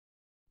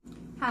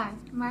Hi,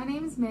 my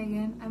name is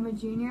Megan. I'm a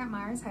junior at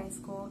Myers High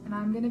School, and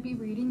I'm going to be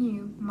reading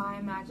you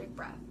my magic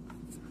breath.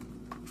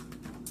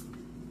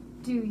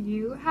 Do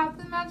you have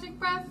the magic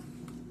breath?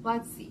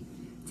 Let's see.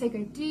 Take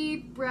a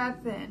deep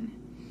breath in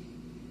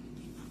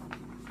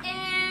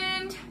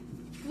and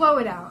blow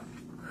it out.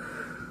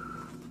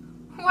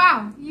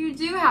 Wow, you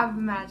do have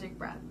the magic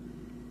breath.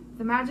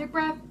 The magic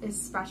breath is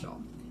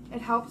special.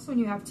 It helps when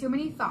you have too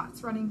many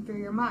thoughts running through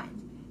your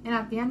mind. And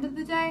at the end of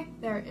the day,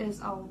 there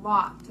is a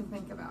lot to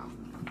think about.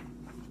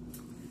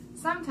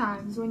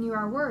 Sometimes when you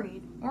are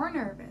worried or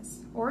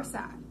nervous or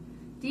sad,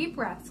 deep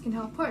breaths can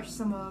help push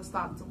some of those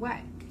thoughts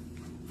away.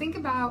 Think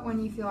about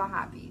when you feel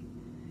happy.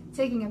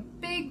 Taking a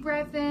big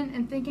breath in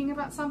and thinking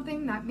about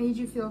something that made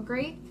you feel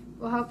great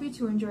will help you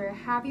to enjoy your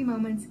happy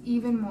moments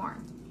even more.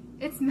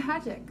 It's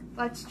magic.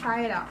 Let's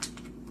try it out.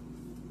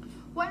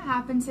 What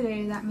happened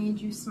today that made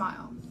you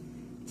smile?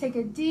 Take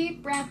a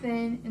deep breath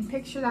in and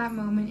picture that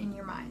moment in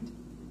your mind.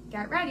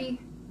 Get ready.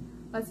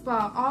 Let's blow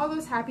out all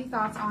those happy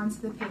thoughts onto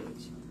the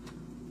page.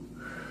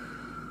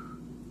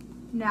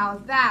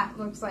 Now that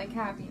looks like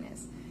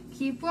happiness.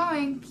 Keep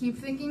blowing, keep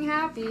thinking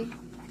happy.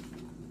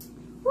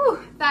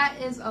 Whew, that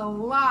is a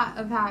lot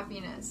of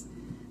happiness.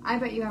 I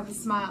bet you have a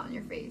smile on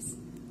your face.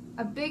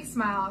 A big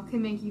smile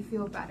can make you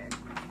feel better.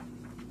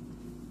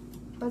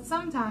 But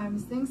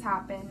sometimes things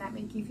happen that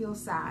make you feel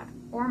sad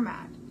or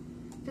mad.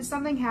 Did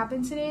something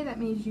happen today that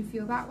made you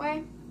feel that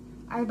way?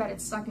 I bet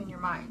it's stuck in your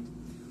mind.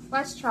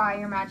 Let's try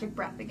your magic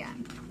breath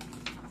again.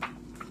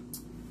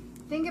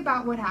 Think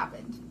about what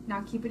happened.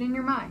 Now keep it in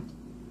your mind.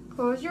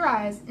 Close your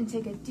eyes and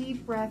take a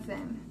deep breath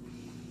in.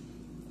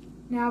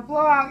 Now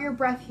blow out your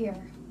breath here.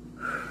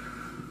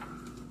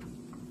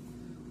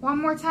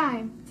 One more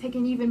time, take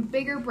an even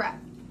bigger breath.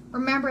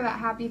 Remember that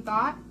happy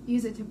thought,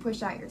 use it to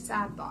push out your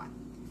sad thought.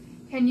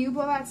 Can you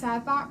blow that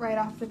sad thought right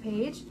off the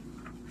page?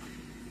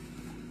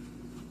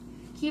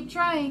 Keep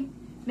trying.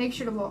 Make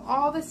sure to blow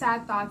all the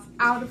sad thoughts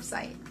out of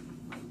sight.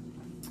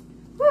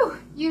 Whew,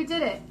 you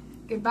did it.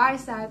 Goodbye,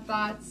 sad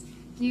thoughts.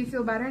 Do you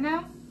feel better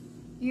now?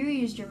 You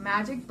used your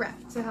magic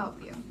breath to help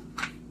you.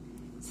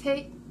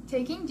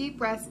 Taking deep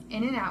breaths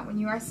in and out when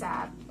you are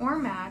sad or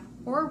mad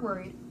or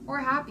worried or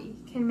happy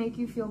can make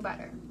you feel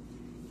better.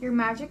 Your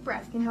magic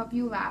breath can help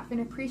you laugh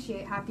and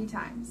appreciate happy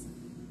times.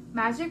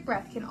 Magic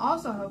breath can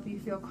also help you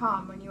feel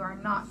calm when you are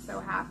not so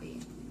happy.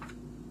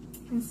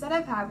 Instead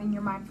of having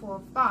your mind full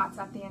of thoughts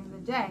at the end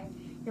of the day,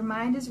 your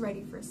mind is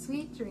ready for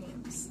sweet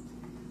dreams.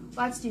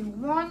 Let's do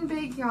one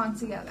big yawn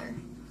together.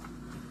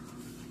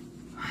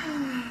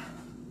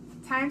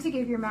 Time to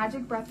give your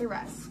magic breath a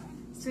rest.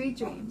 Sweet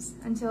dreams.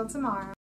 Until tomorrow.